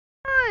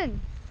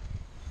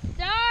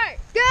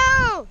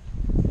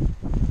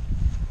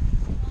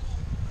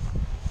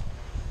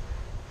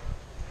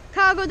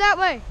Kyle, go that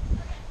way.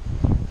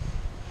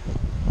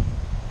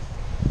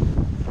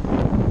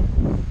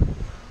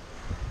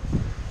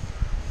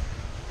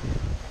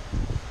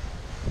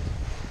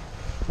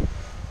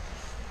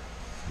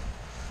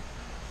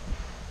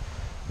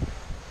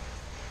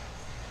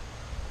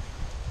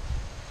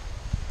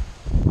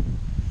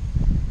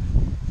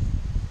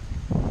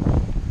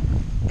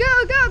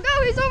 Go, go,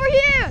 go, he's over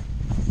here.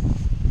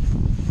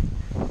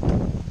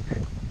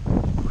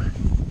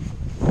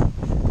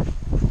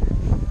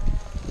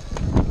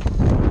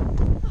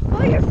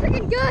 Oh, you're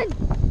freaking good.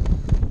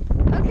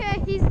 Okay,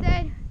 he's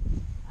dead.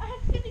 How do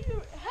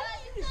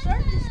you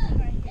start this thing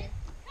right here?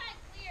 It's kind of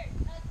clear.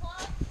 Clock.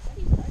 How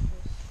do you start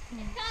this?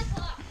 It's kind of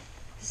clock.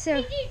 So,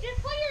 Hey, dude,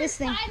 just put your this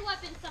thing. side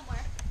weapon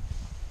somewhere.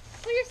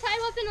 Put your side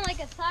weapon in like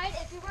a side.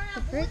 If you run out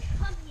of bullets,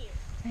 come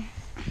here.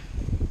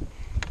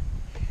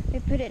 we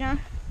put it on.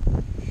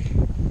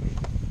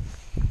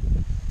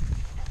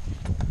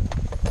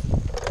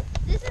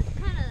 This is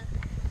kind of.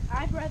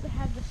 I'd rather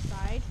have the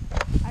side.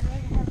 I'd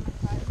rather have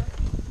my side weapon.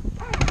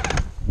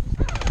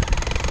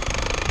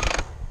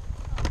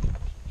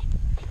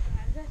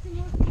 How does that thing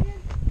work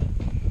again?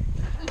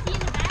 You see in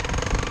the back?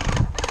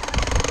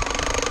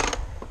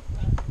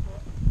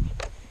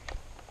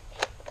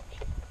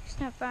 It's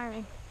not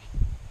firing.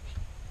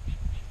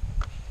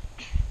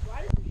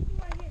 Why does this thing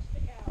right here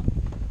stick out?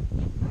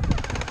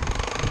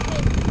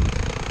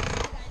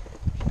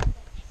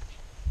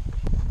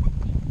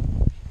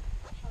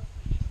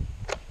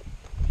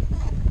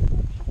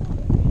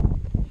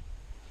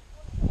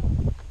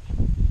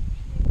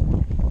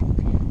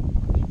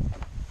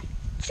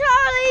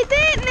 Charlie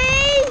bit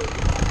me!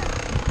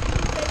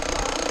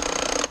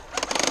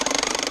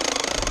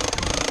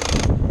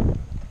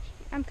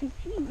 I'm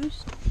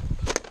confused.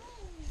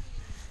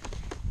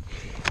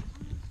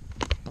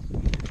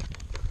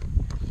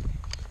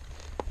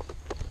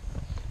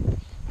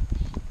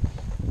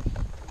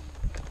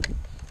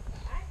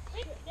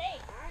 I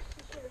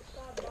actually should have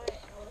stopped by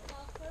at our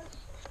house first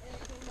and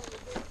came over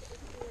here to see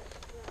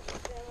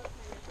what there was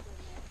my next one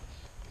there.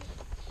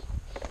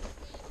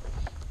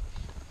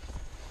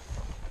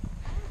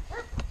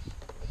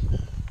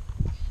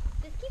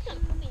 Just keep on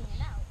coming in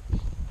and out.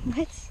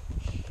 What?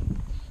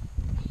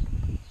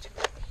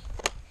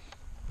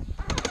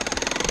 I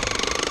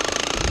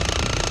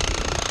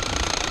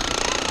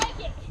like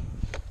it.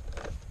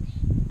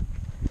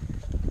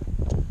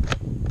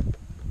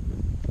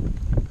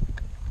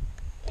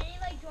 Can you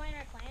like join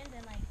our clans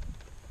and like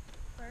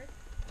first?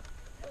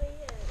 Oh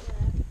yeah.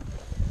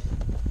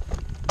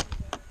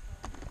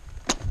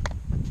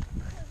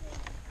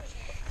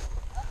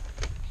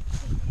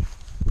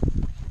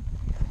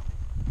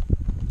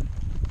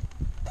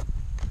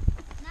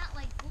 Not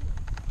like bullets.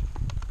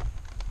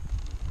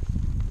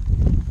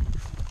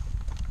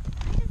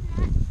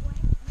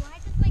 Why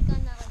does my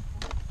gun not like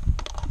bullets?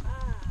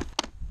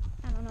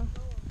 I don't know.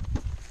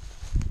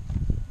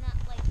 Not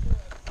like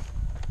bullets.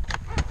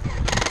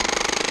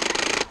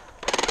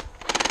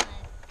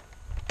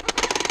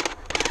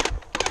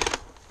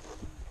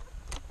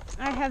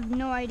 I have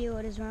no idea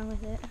what is wrong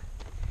with it.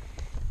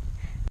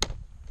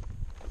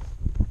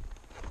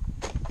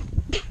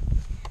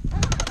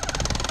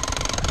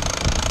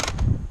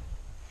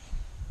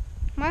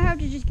 Might have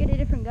to just get a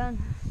different gun.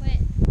 Wait.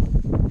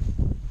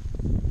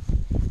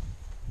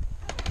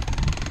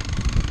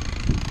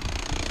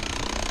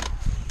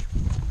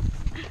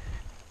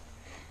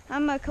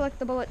 I'm gonna collect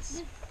the bullets.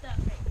 This stuff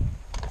right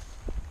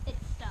here.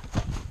 It's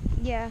stuck.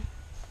 Yeah.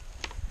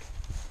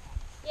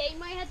 Yeah, you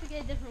might have to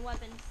get a different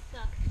weapon. It's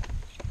stuck.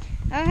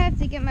 I'll have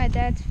to get my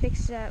dad to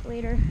fix that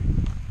later.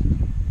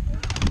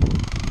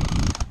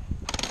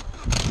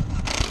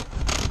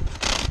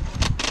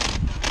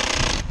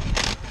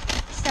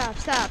 Stop,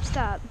 stop,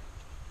 stop.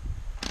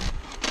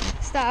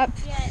 Stop.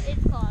 Yeah,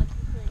 it's clogged.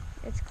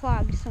 It's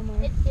clogged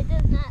somewhere. It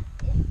does not.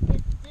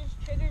 This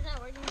trigger's not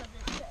working, but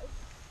this does.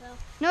 So.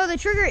 No, the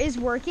trigger is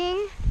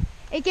working.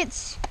 It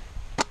gets...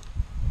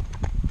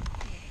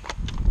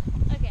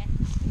 Okay.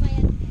 You might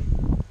have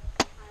to.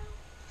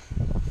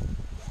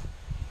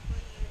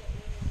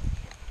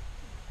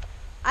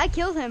 I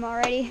killed him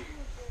already.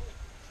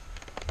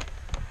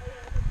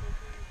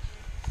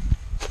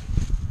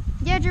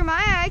 Yeah,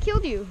 Jeremiah, I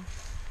killed you.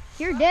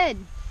 You're dead.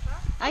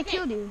 I Okay.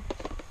 killed you.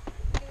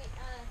 Okay,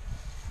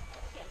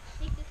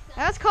 take this gun.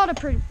 That's called a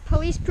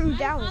police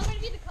brutality.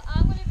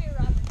 I'm gonna be a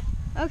robber.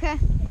 Okay.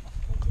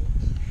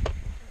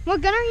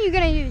 What gun are you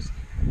gonna use?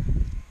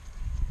 I'm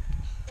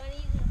gonna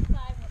use a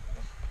side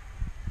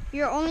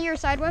weapon. Only your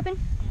side weapon?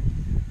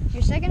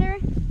 Your secondary?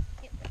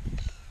 Yep.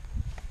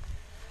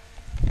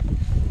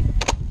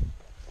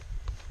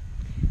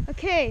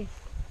 Okay.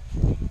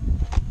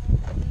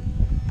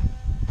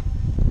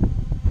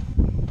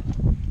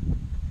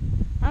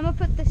 I'm gonna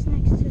put this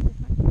next to the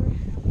front door.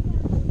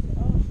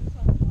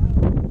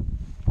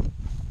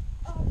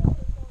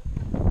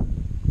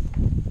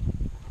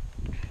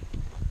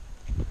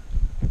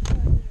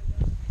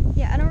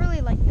 Yeah, I don't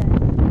really like that.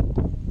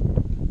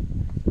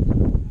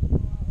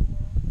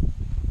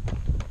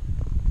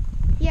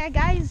 Yeah,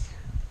 guys,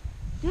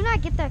 Do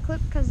not get that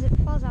clip because it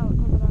falls out on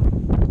the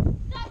bottom.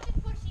 Stop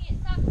just pushing it.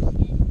 Stop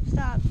pushing it.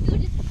 Stop. You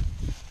just.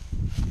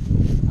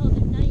 Oh,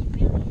 there's not even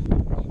barely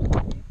any.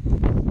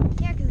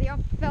 Yeah, because they all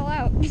fell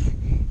out.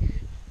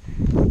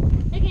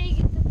 Okay,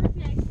 get the first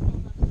next.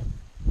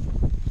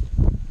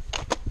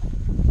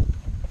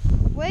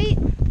 Wait.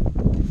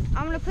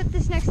 I'm going to put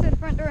this next to the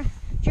front door.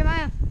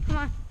 Jeremiah, come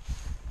on.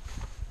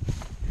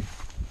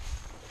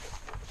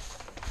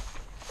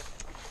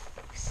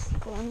 This is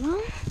going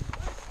well.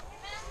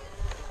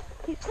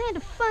 We planned a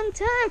fun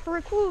time for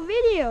a cool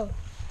video.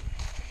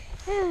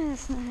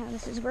 That's not how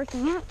this is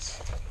working out,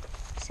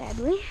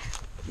 sadly.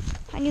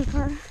 My new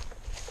car,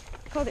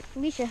 I called it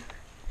Felicia.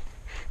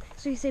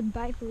 So you say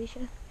bye,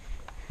 Felicia.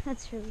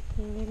 That's really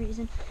the only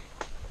reason.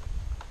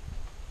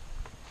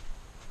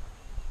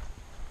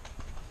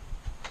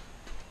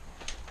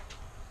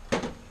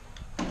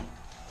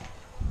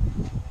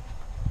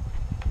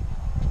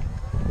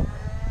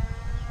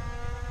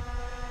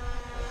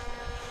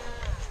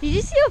 Did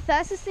you see how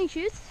fast this thing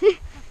shoots? How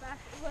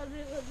fast? Listen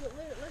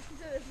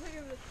to this.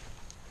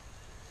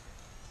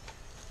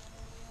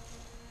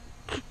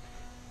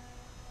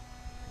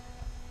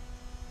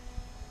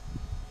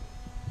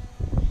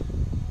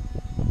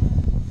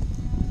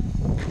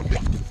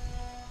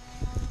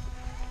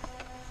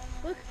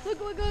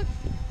 Look at this.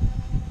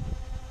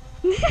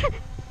 Look.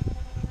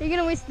 You're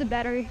gonna waste the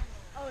battery.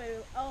 Oh,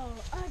 wait. Oh,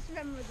 I just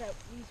remember that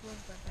these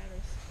ones are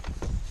batteries.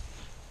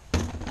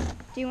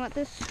 Do you want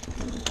this?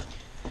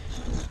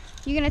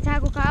 You gonna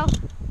tackle Kyle?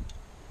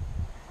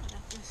 I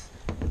got this.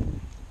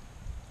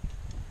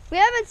 We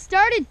haven't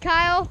started,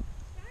 Kyle.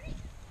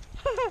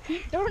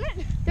 Darn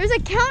it. There's a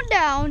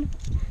countdown.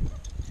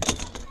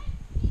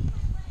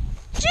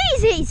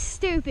 Jeez, he's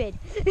stupid.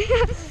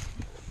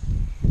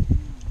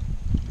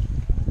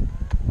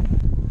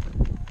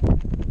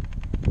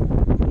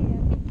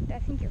 I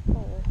think you're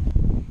full.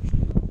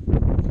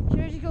 Should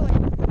I just go in?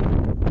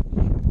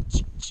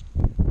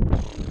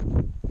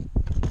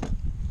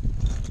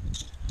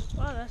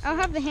 Wow, that's I'll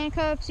have the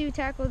handcuffs, you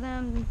tackle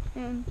them,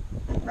 and,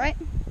 right?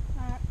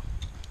 Alright.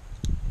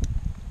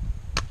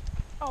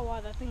 Oh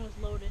wow, that thing was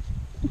loaded.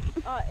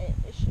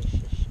 It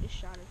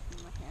shot it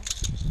from my hand.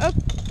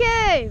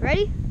 Okay,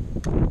 ready?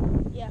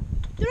 Yeah.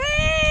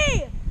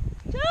 3,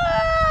 2,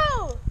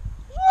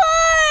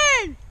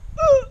 1.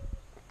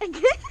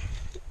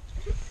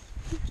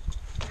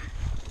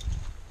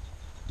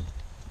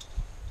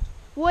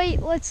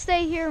 Wait, let's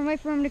stay here and wait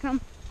for him to come.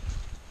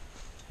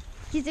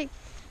 He's like,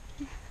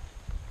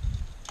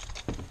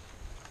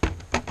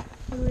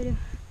 what do we do?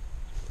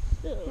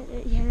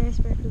 Yeah, there's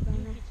bird poop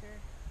on there.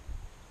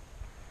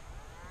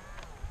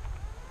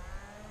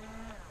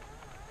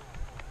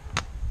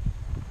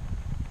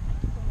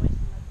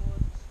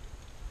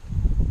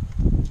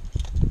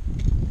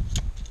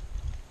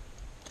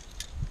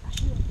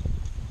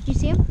 Do you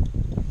see him?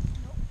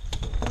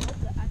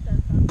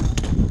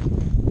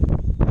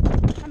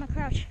 I'm gonna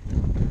crouch.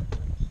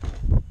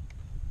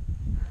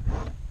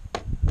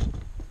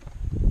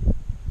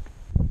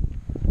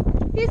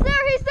 He's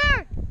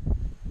there!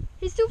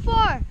 He's too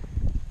far.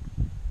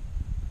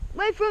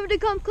 Wait for him to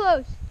come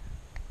close.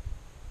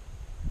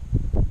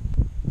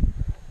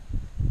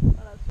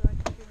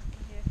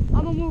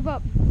 I'm gonna move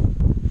up.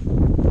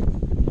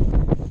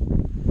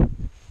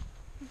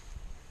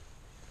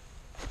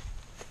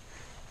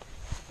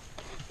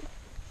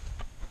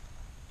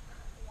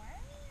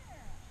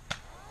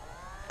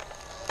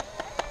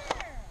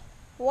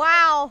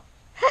 Wow.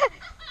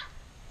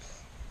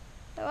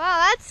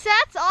 Wow,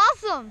 that's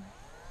awesome.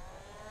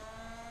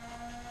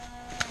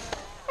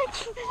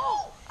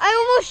 I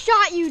almost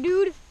shot you,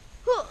 dude.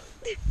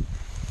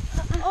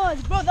 Oh,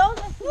 bro, that was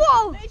a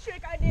Whoa. big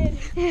trick I did.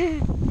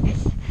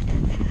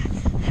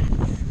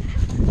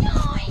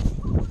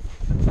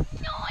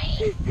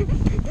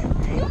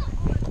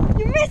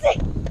 You're missing.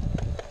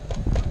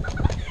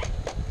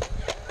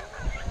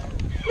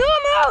 No,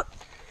 I'm out.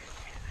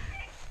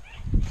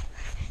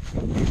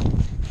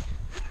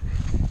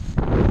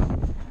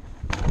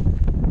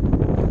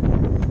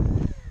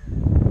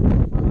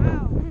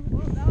 Wow.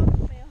 Well, that was a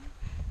fail.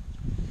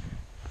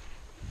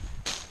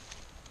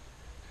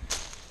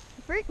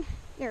 Frick.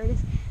 There it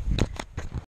is.